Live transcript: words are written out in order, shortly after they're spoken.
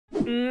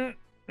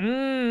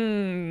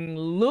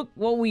Look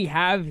what we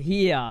have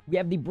here. We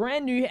have the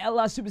brand new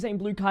LR Super Saiyan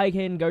Blue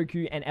Kaioken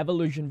Goku and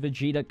Evolution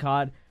Vegeta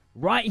card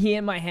right here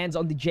in my hands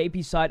on the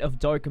JP side of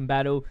Dokkan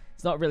Battle.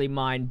 It's not really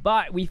mine,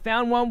 but we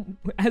found one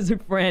as a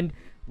friend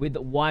with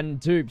one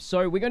dupe.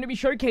 So we're going to be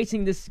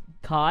showcasing this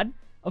card,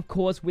 of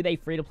course, with a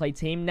free-to-play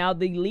team. Now,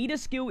 the leader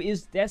skill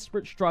is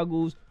Desperate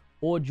Struggles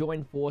or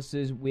Join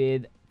Forces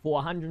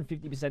for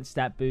 150%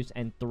 stat boost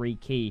and 3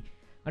 key.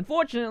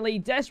 Unfortunately,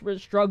 Desperate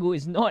Struggle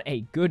is not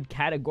a good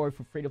category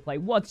for free-to-play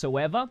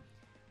whatsoever.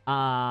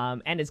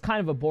 And it's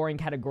kind of a boring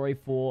category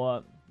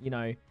for, you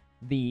know,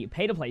 the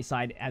pay-to-play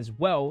side as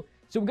well.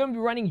 So we're going to be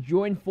running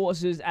Join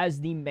Forces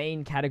as the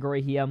main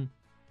category here.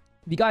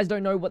 If you guys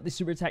don't know what the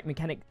super attack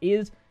mechanic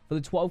is, for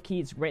the 12 key,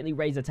 it's greatly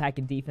raise attack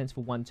and defense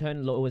for 1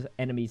 turn, lowers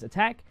enemies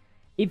attack.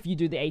 If you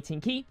do the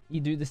 18 key,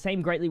 you do the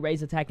same greatly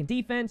raise attack and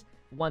defense,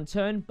 1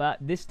 turn, but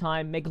this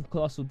time mega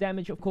colossal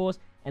damage, of course,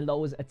 and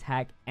lowers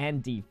attack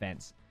and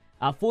defense.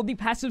 For the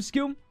passive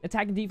skill,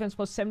 attack and defense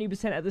plus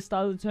 70% at the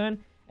start of the turn,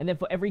 and then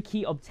for every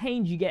key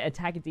obtained, you get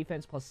attack and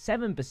defense plus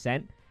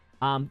 7%.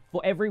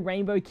 For every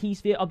rainbow key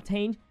sphere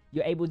obtained,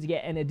 you're able to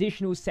get an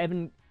additional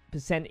 7%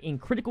 in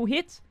critical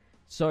hits,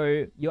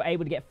 so you're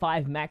able to get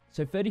 5 max,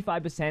 so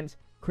 35%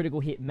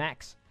 critical hit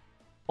max.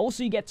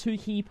 Also, you get 2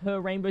 key per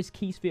rainbow's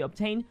key sphere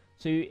obtained,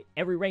 so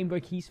every rainbow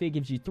key sphere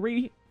gives you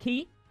 3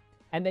 key,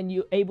 and then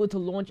you're able to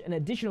launch an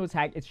additional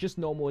attack. It's just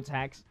normal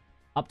attacks,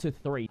 up to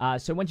 3.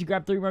 So once you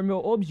grab 3 rainbow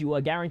orbs, you are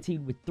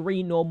guaranteed with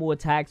 3 normal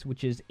attacks,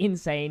 which is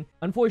insane.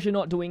 Unfortunately,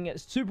 not doing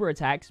super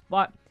attacks,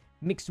 but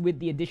mixed with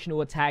the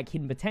additional attack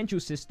hidden potential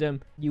system,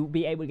 you'll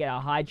be able to get a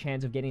high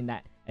chance of getting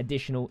that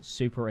additional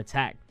super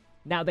attack.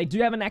 Now, they do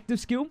have an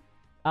active skill.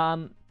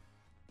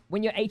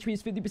 When your HP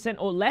is 50%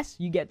 or less,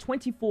 you get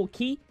 24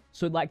 key,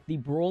 so like the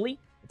Brawly,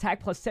 attack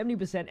plus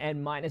 70%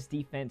 and minus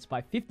defense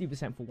by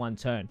 50% for 1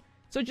 turn.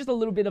 So just a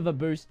little bit of a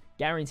boost,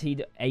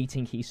 guaranteed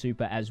 18 key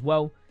super as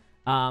well.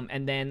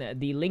 And then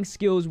the link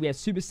skills, we have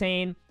Super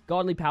Saiyan,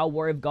 Godly Power,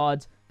 Warrior of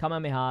Gods,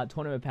 Kamehameha,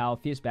 Tournament Power,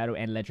 Fierce Battle,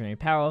 and Legendary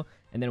Power.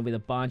 And then with a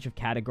bunch of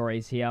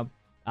categories here.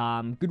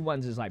 Good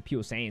ones is like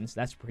Pure Saiyans,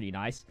 that's pretty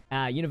nice.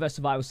 Universe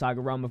Survival Saga,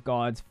 Realm of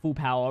Gods, Full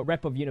Power,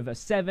 Rep of Universe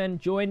 7,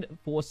 Joined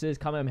Forces,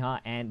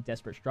 Kamehameha, and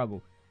Desperate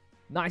Struggle.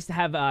 Nice to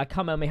have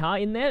Kamehameha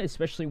in there,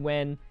 especially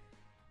when,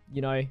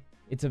 you know,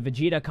 it's a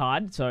Vegeta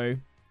card, so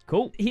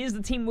cool. Here's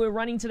the team we're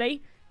running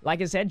today.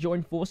 Like I said,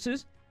 Joined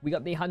Forces. We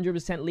got the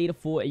 100% leader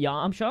for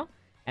Yamcha.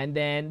 And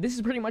then this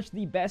is pretty much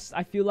the best,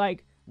 I feel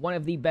like, one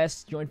of the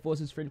best Joined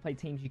Forces free-to-play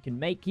teams you can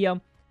make here.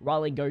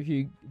 Riley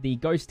Goku, the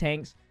Ghost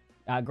Tanks,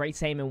 Great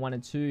Saiyaman 1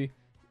 and 2,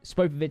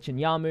 Spopovich and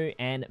Yamu,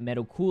 and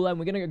Metal Cooler. And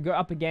we're going to go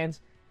up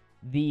against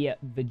the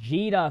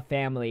Vegeta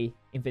family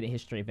Infinite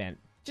History event.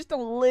 Just a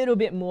little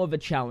bit more of a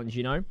challenge,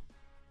 you know?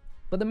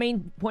 But the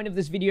main point of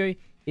this video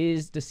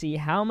is to see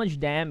how much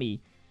damage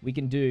we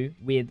can do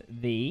with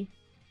the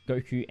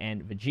Goku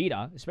and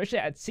Vegeta, especially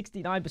at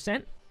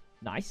 69%.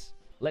 Nice.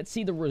 Let's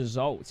see the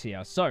results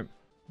here. So,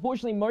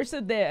 unfortunately, most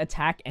of their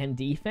attack and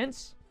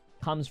defense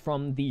comes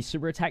from the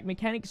super attack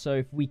mechanic. So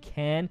if we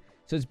can,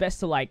 so it's best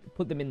to like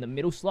put them in the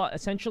middle slot,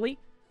 essentially.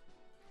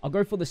 I'll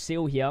go for the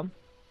seal here.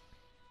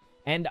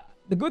 And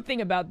the good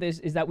thing about this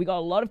is that we got a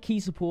lot of key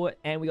support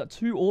and we got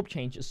 2 orb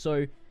changes.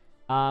 So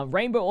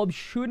rainbow orbs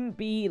shouldn't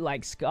be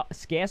like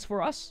scarce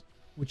for us,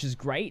 which is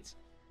great.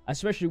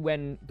 Especially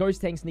when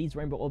Ghost Tanks needs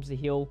rainbow orbs to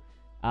heal.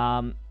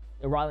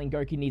 Riley and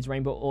Goku needs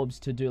rainbow orbs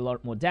to do a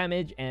lot more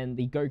damage. And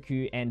the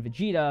Goku and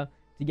Vegeta,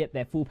 to get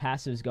their full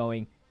passives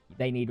going,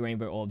 they need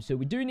rainbow orbs. So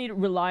we do need to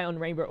rely on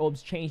rainbow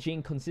orbs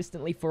changing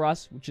consistently for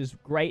us, which is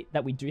great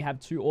that we do have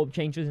 2 orb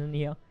changes in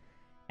here.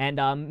 And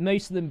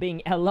most of them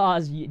being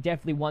LRs, you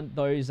definitely want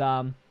those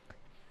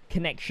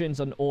connections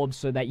on orbs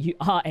so that you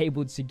are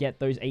able to get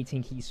those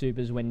 18 key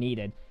supers when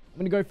needed. I'm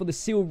going to go for the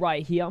seal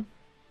right here.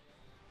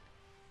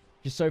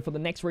 Just so for the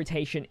next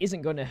rotation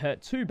isn't going to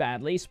hurt too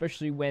badly,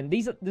 especially when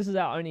this is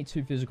our only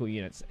 2 physical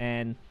units.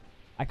 And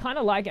I kind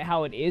of like it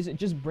how it is. It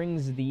just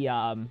brings the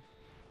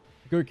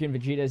Goku and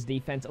Vegeta's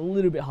defense a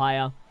little bit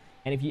higher.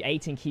 And if you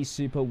 18 key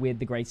super with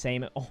the Great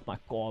Saiyaman, oh my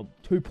god,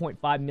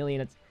 2.5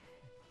 million.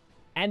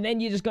 And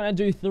then you're just going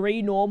to do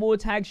 3 normal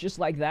attacks just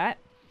like that.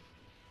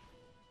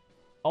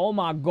 Oh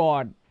my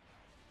god.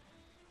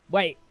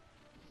 Wait.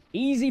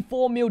 Easy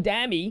 4 mil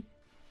damage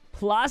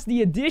plus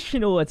the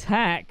additional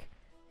attack.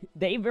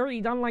 They've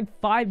already done like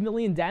 5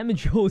 million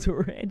damage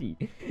already.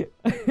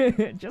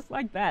 Just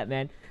like that,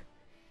 man.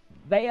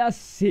 They are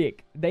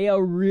sick. They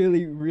are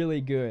really,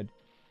 really good.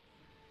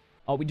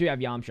 Oh, we do have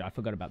Yamcha. I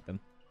forgot about them.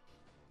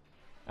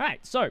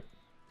 Alright, so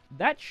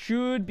that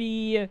should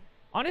be...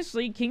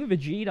 Honestly, King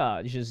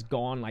Vegeta is just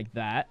gone like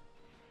that.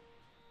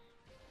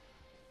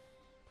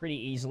 Pretty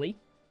easily.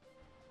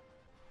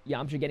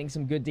 Yamcha getting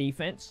some good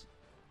defense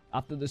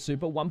after the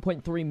super.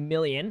 1.3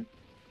 million.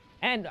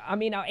 And, I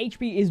mean, our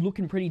HP is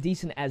looking pretty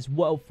decent as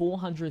well.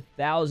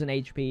 400,000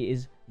 HP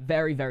is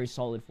very, very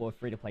solid for a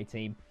free-to-play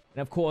team.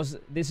 And, of course,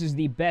 this is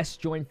the best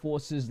Joined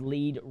Forces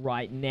lead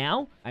right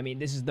now. I mean,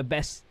 this is the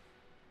best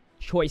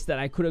choice that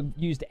I could have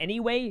used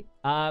anyway.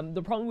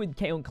 The problem with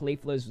KO and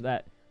Caulifla is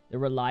that They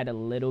relied a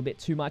little bit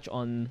too much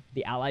on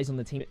the allies on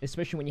the team,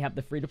 especially when you have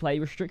the free-to-play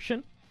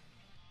restriction.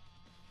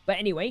 But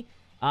anyway,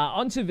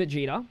 onto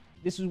Vegeta.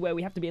 This is where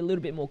we have to be a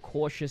little bit more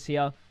cautious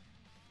here.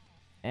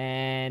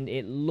 And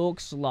it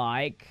looks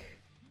like,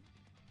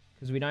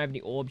 because we don't have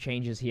any orb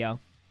changes here,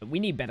 but we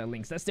need better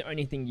links. That's the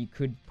only thing you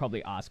could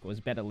probably ask for,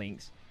 is better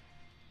links.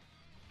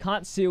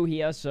 Can't seal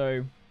here,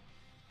 so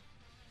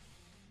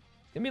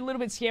it's gonna be a little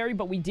bit scary,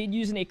 but we did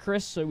use an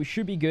Icarus, so we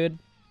should be good.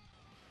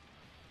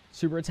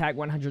 Super attack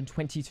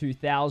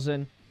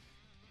 122,000.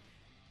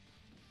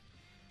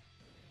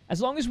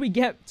 As long as we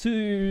get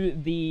to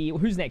the...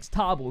 Who's next?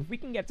 Tarble. If we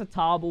can get to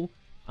Tarble,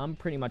 I'm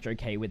pretty much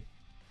okay with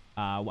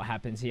what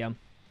happens here.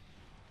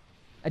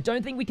 I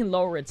don't think we can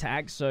lower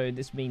attack, so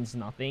this means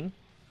nothing.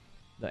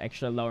 The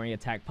extra lowering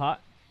attack part.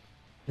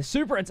 The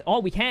super attack... Oh,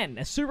 we can.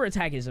 The super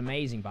attack is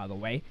amazing, by the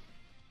way.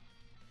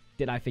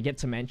 Did I forget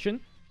to mention?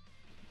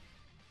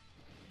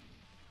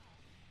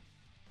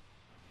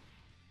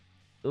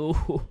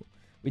 Ooh.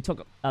 We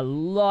took a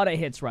lot of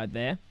hits right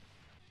there.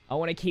 I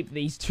want to keep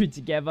these two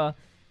together.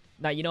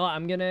 Now, you know what?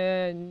 I'm going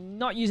to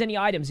not use any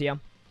items here.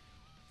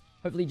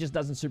 Hopefully it just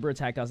doesn't super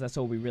attack us. That's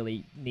all we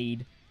really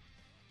need.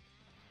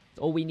 That's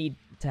all we need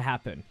to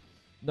happen.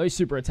 No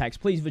super attacks.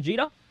 Please,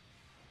 Vegeta.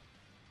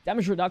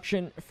 Damage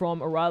reduction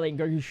from O'Reilly and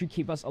Goku should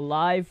keep us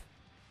alive.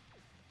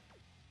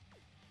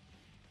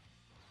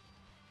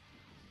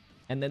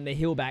 And then the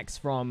healbacks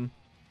from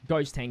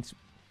Ghost Tanks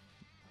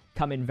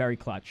come in very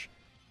clutch.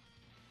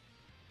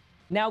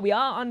 Now, we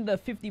are under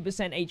 50%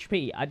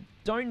 HP. I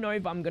don't know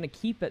if I'm going to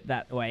keep it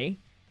that way.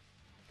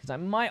 Because I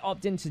might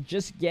opt in to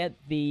just get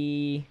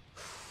the...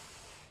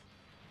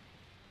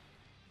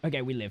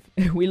 Okay, we live.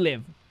 We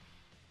live.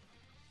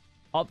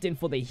 Opt in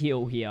for the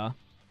heal here.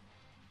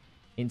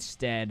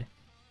 Instead.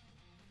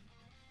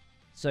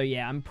 So,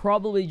 yeah, I'm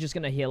probably just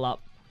going to heal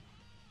up.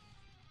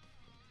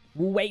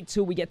 We'll wait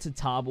till we get to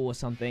Tarble or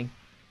something.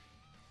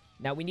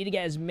 Now, we need to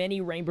get as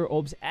many Rainbow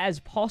Orbs as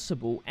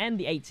possible. And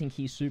the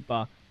 18-key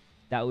Super...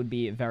 That would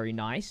be very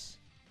nice.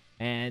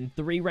 And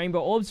 3 Rainbow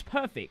Orbs,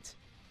 perfect.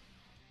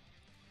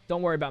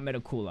 Don't worry about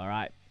Metal Cooler,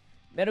 alright?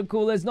 Metal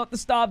Cooler is not the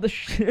star of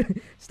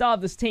the star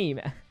of this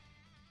team.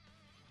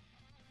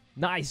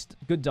 Nice,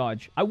 good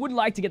dodge. I would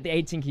like to get the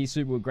 18-key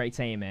Super with Great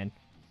Saiyan, man.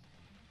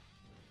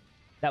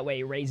 That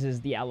way it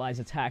raises the allies'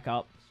 attack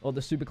up. Or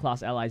the super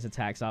class allies'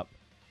 attacks up.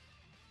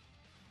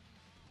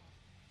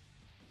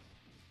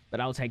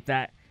 But I'll take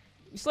that.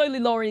 Slowly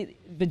lowering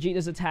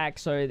Vegeta's attack,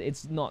 so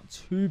it's not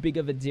too big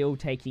of a deal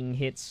taking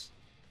hits.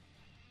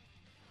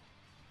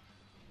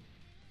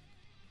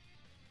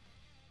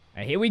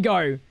 Right, here we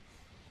go.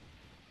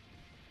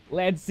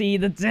 Let's see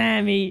the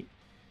Tammy.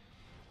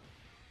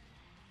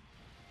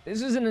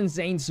 This is an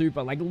insane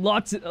super. Like,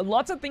 lots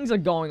of things are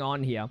going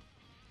on here.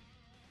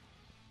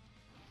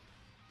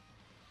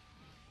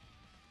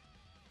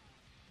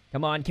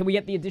 Come on, can we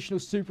get the additional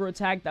super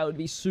attack? That would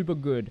be super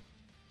good.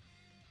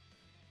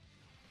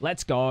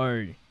 Let's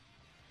go.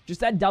 Just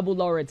that double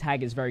lower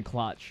attack is very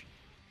clutch.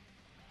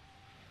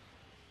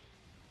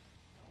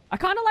 I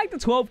kind of like the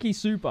 12-key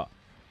super.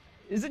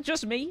 Is it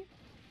just me?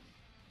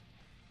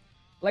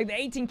 Like, the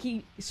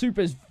 18-key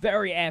super is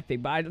very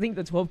epic, but I think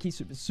the 12-key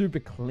super is super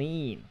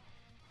clean.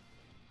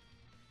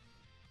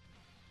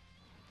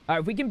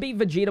 Alright, if we can beat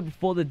Vegeta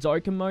before the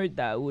Dokkan mode,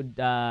 that would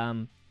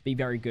be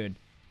very good.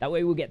 That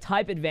way we'll get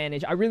type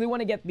advantage. I really want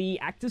to get the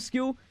active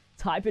skill,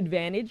 type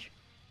advantage,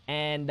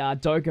 and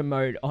Dokkan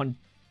mode on...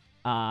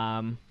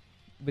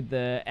 with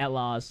the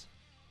LRs.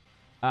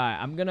 Alright,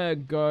 I'm gonna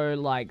go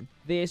like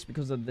this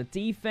because of the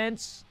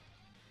defense.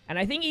 And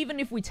I think even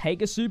if we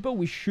take a super,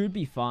 we should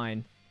be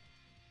fine.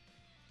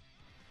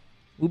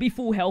 We'll be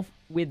full health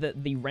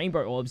with the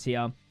Rainbow Orbs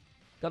here.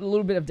 Got a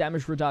little bit of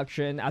damage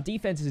reduction. Our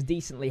defense is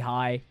decently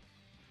high. I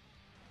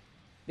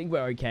think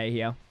we're okay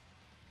here.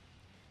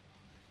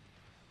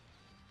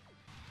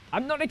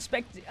 I'm not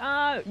expecting...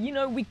 you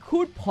know, we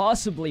could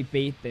possibly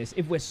beat this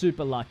if we're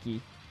super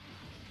lucky.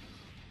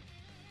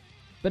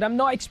 But I'm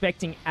not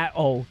expecting at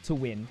all to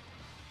win.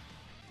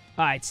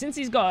 Alright, since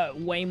he's got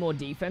way more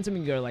defense, I'm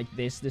going to go like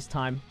this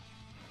time.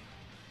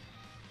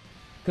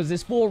 Because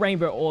there's 4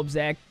 Rainbow Orbs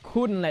there.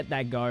 Couldn't let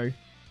that go.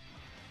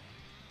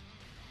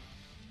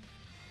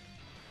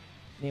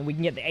 And we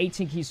can get the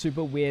 18-key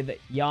super with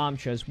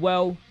Yamcha as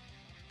well.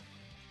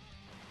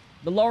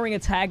 The lowering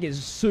attack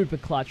is super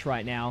clutch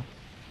right now.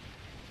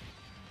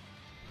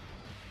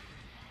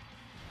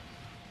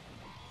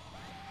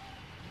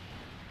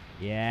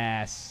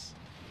 Yes.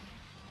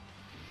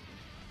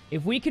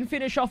 If we can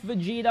finish off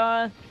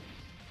Vegeta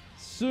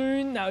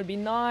soon, that would be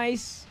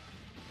nice.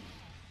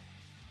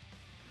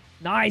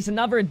 Nice,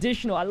 another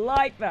additional. I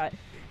like that.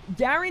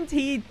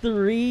 Guaranteed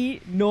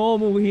 3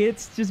 normal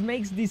hits just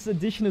makes this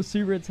additional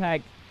super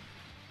attack.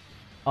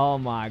 Oh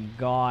my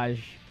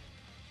gosh.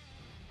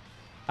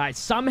 Alright,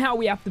 somehow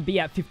we have to be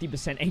at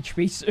 50%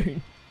 HP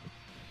soon.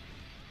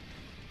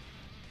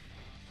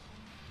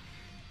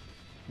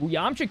 Will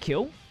Yamcha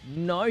kill?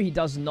 No, he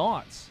does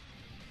not.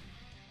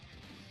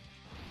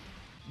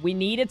 We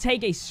need to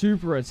take a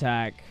super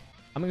attack.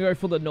 I'm going to go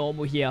for the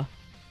normal here.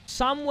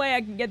 Some way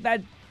I can get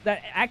that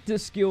that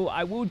active skill,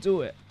 I will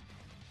do it.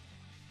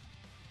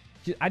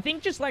 I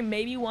think just like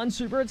maybe one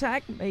super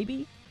attack,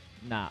 maybe?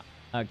 Nah,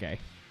 okay.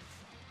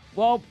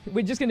 Well,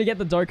 we're just gonna get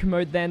the Dokkan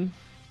mode then.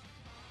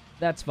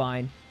 That's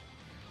fine.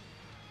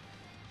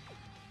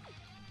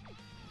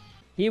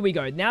 Here we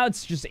go. Now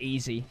it's just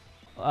easy.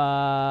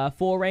 4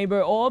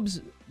 rainbow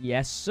orbs.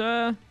 Yes,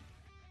 sir.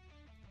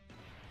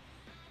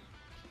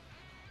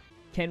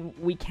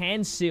 We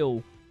can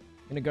seal.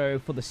 Gonna go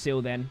for the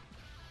seal then.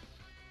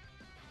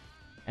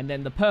 And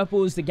then the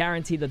purple is to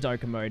guarantee the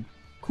Dokkan mode.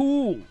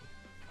 Cool.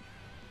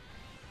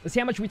 Let's see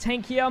how much we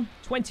tank here.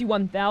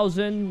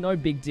 21,000. No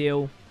big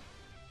deal.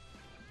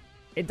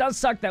 It does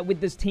suck that with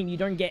this team, you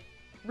don't get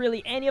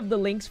really any of the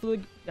links for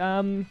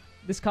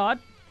this card.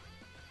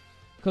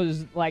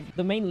 Because, like,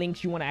 the main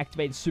links you want to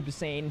activate is Super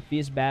Saiyan,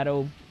 Fierce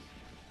Battle,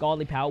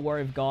 Godly Power,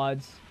 Warrior of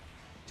Gods,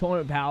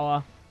 Tournament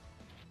Power.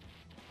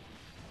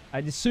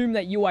 I'd assume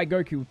that UI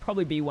Goku would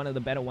probably be one of the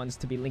better ones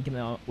to be linking it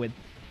up with.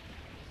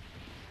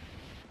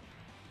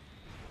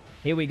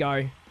 Here we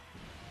go.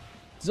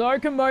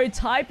 Dokkan mode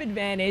type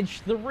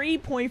advantage,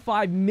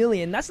 3.5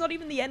 million. That's not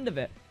even the end of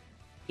it.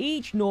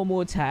 Each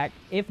normal attack,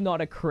 if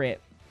not a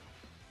crit.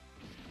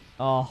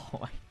 Oh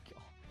my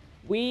god.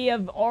 We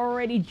have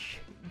already...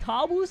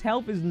 Tarbu's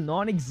health is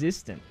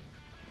non-existent.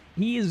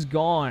 He is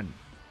gone.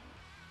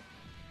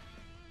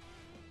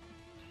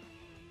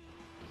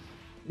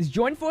 Is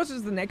Joint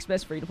Forces the next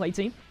best free-to-play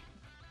team?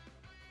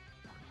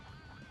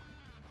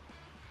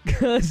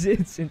 Because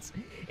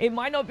it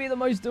might not be the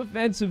most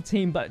defensive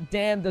team, but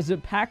damn, does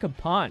it pack a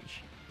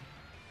punch.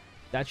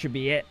 That should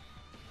be it.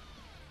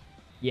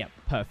 Yep,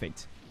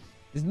 perfect.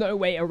 There's no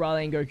way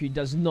Aurelian Goku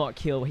does not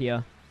kill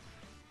here.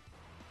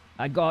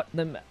 I got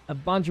them a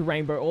bunch of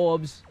rainbow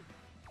orbs.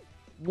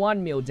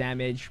 1 mil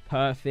damage.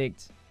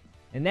 Perfect.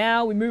 And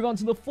now we move on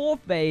to the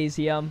 4th phase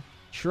here.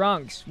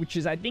 Trunks, which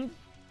is, I think,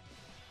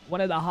 one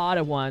of the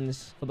harder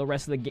ones for the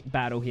rest of the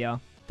battle here.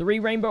 3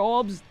 rainbow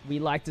orbs. We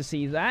like to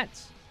see that.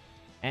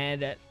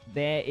 And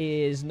there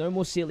is no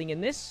more sealing in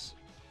this.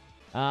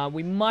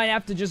 We might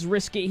have to just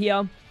risk it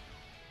here.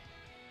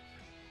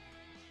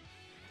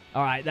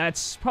 Alright,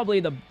 that's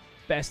probably the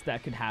best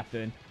that could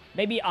happen.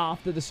 Maybe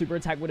after the super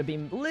attack would have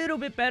been a little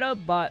bit better,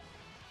 but...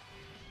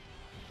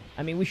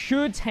 I mean, we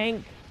should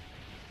tank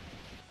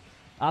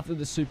after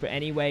the super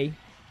anyway.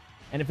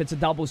 And if it's a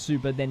double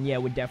super, then yeah,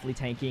 we're definitely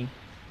tanking.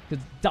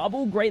 Because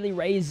double greatly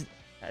raised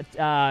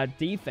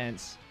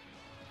defense,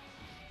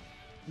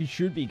 you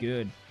should be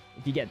good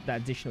if you get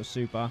that additional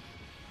super.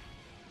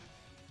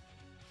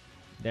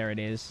 There it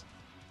is.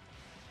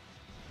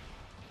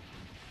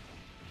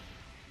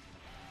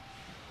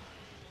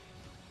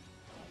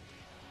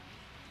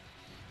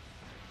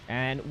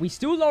 And we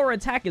still lower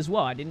attack as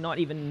well. I did not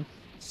even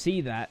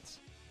see that.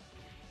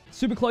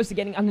 Super close to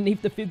getting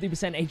underneath the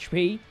 50%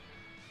 HP.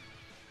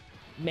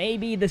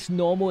 Maybe this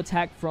normal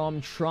attack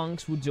from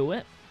Trunks will do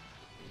it.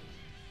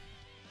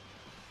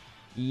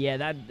 Yeah,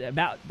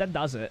 that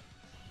does it.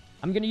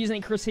 I'm going to use an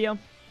Icarus here.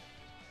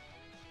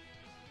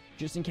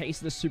 Just in case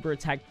the super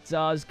attack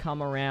does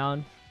come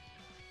around.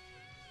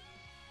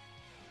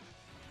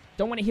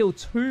 Don't want to heal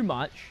too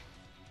much.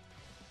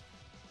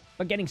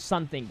 But getting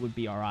something would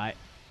be alright.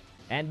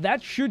 And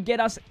that should get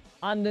us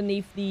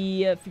underneath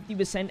the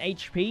 50%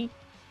 HP.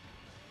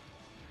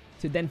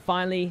 To then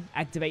finally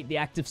activate the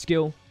active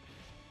skill.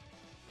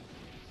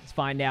 Let's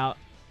find out.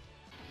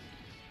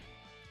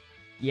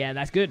 Yeah,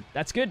 that's good.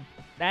 That's good.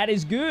 That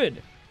is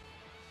good.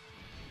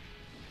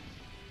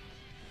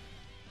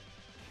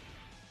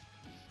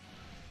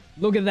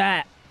 Look at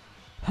that.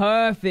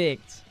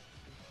 Perfect.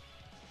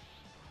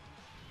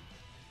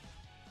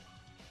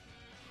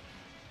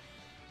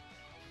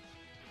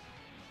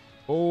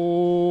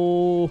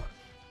 Oh.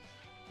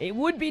 It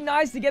would be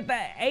nice to get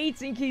that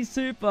 18 key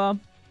super.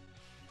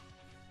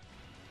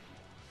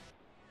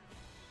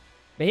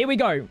 But here we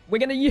go. We're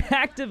going to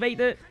activate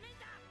it.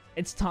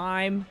 It's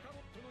time.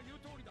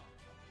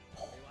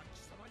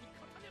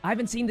 I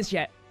haven't seen this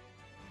yet.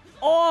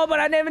 Oh, but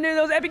I never knew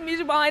there was epic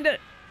music behind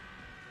it.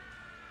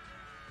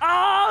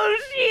 Oh,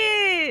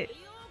 shit.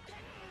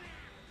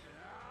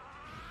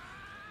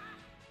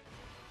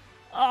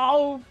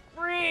 Oh,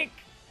 frick.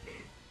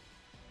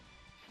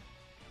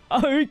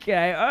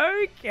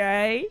 Okay,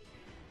 okay.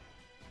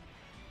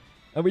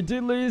 And we do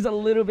lose a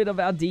little bit of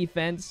our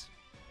defense.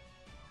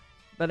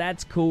 But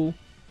that's cool.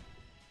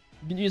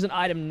 You can use an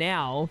item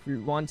now if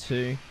you want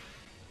to.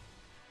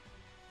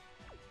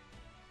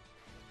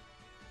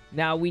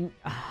 Now we...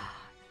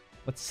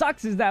 what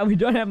sucks is that we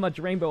don't have much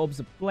rainbow orbs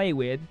to play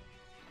with.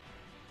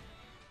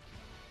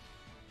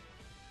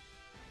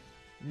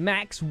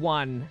 Max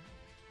 1.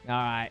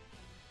 Alright.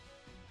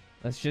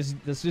 Let's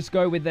just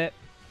go with it.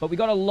 But we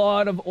got a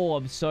lot of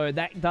orbs, so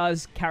that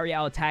does carry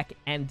our attack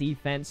and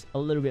defense a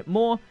little bit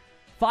more.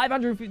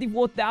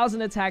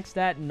 554,000 attack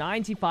stat,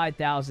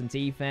 95,000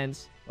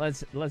 defense.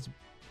 Let's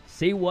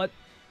see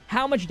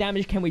how much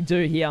damage can we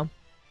do here.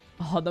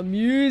 Oh, the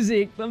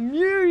music, the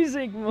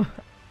music.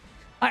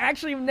 I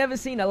actually have never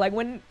seen it. Like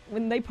when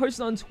they post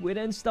it on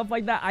Twitter and stuff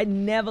like that, I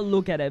never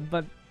look at it.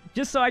 But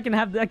Just so I can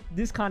have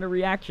this kind of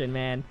reaction,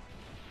 man.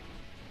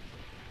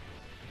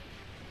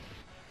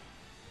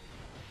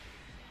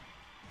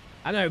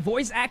 I don't know,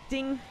 voice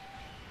acting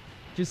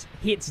just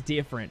hits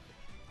different.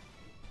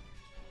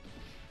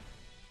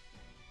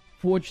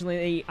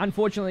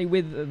 Unfortunately,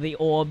 with the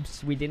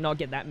orbs, we did not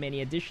get that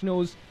many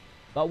additionals.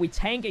 But we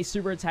tank a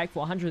super attack for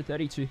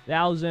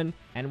 132,000.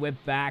 And we're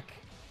back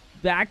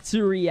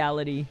to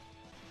reality.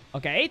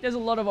 Okay, there's a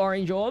lot of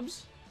orange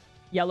orbs.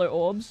 Yellow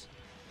orbs.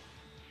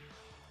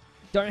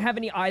 Don't have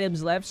any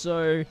items left,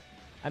 so...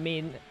 I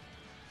mean...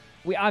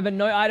 we either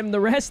no item the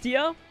rest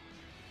here...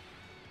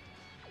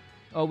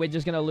 or we're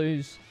just gonna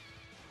lose.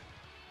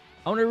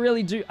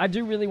 I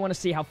do really want to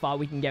see how far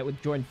we can get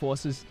with joined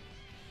forces.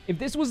 If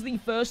this was the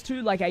first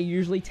two, like I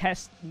usually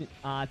test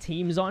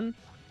teams on,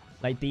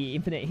 like the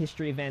Infinite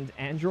History event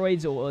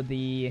androids or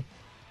the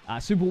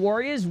Super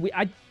Warriors,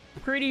 I'm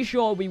pretty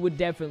sure we would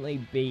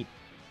definitely beat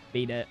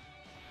it.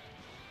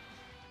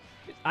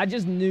 I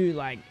just knew,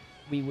 like,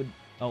 we would...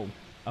 oh,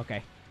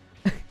 okay.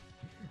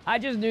 I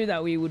just knew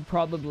that we would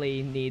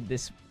probably need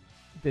this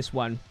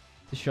one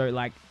to show,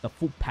 like, the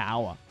full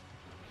power.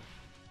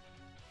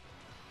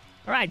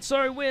 Alright,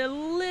 so we're a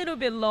little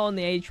bit low on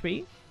the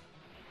HP.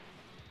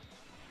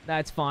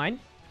 That's fine.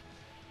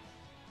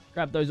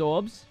 Grab those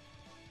orbs.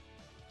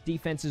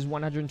 Defense is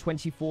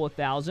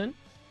 124,000.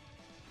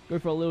 Go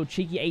for a little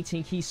cheeky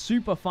 18 key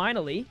super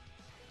finally.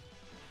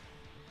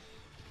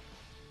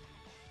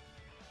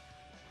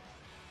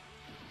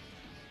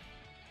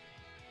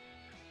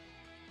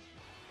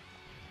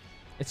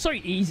 It's so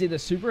easy to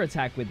super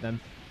attack with them.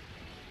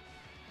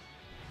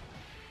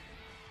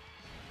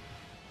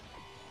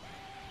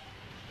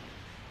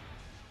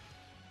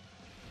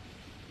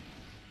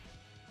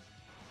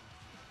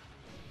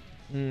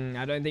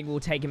 I don't think we'll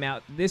take him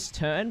out this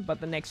turn,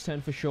 but the next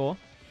turn for sure.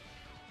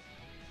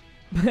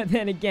 But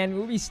then again,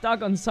 we'll be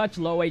stuck on such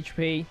low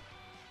HP.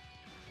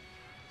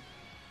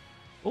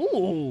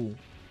 Ooh.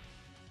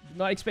 Did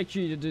not expect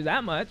you to do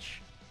that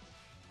much.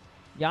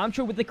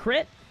 Yamcha with the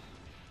crit.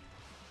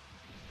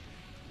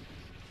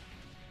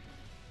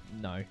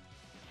 No.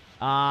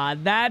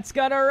 That's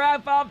gonna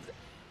wrap up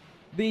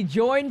the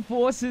Joined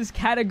Forces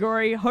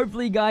category.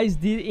 Hopefully you guys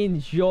did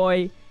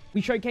enjoy. We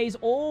showcase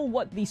all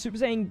what the Super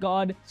Saiyan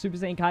God, Super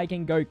Saiyan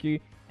Kaioken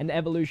Goku, and the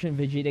Evolution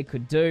Vegeta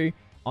could do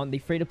on the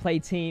free-to-play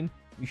team.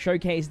 We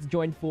showcased the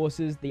Joined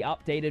Forces, the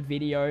updated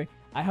video.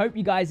 I hope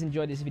you guys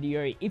enjoyed this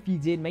video. If you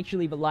did, make sure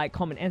to leave a like,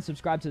 comment, and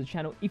subscribe to the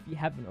channel if you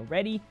haven't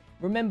already.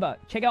 Remember,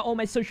 check out all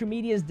my social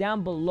medias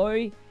down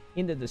below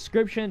in the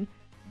description.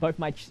 Both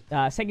my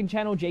second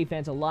channel,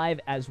 JPhanta Live,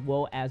 as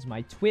well as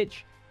my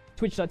Twitch,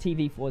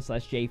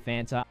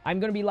 twitch.tv/JPhanta. I'm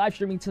going to be live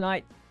streaming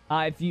tonight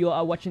if you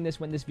are watching this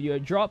when this video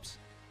drops.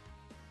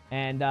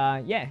 And,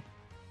 yeah,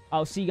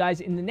 I'll see you guys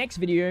in the next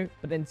video.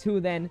 But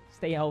until then,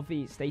 stay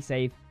healthy, stay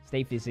safe,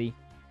 stay fizzy.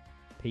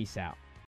 Peace out.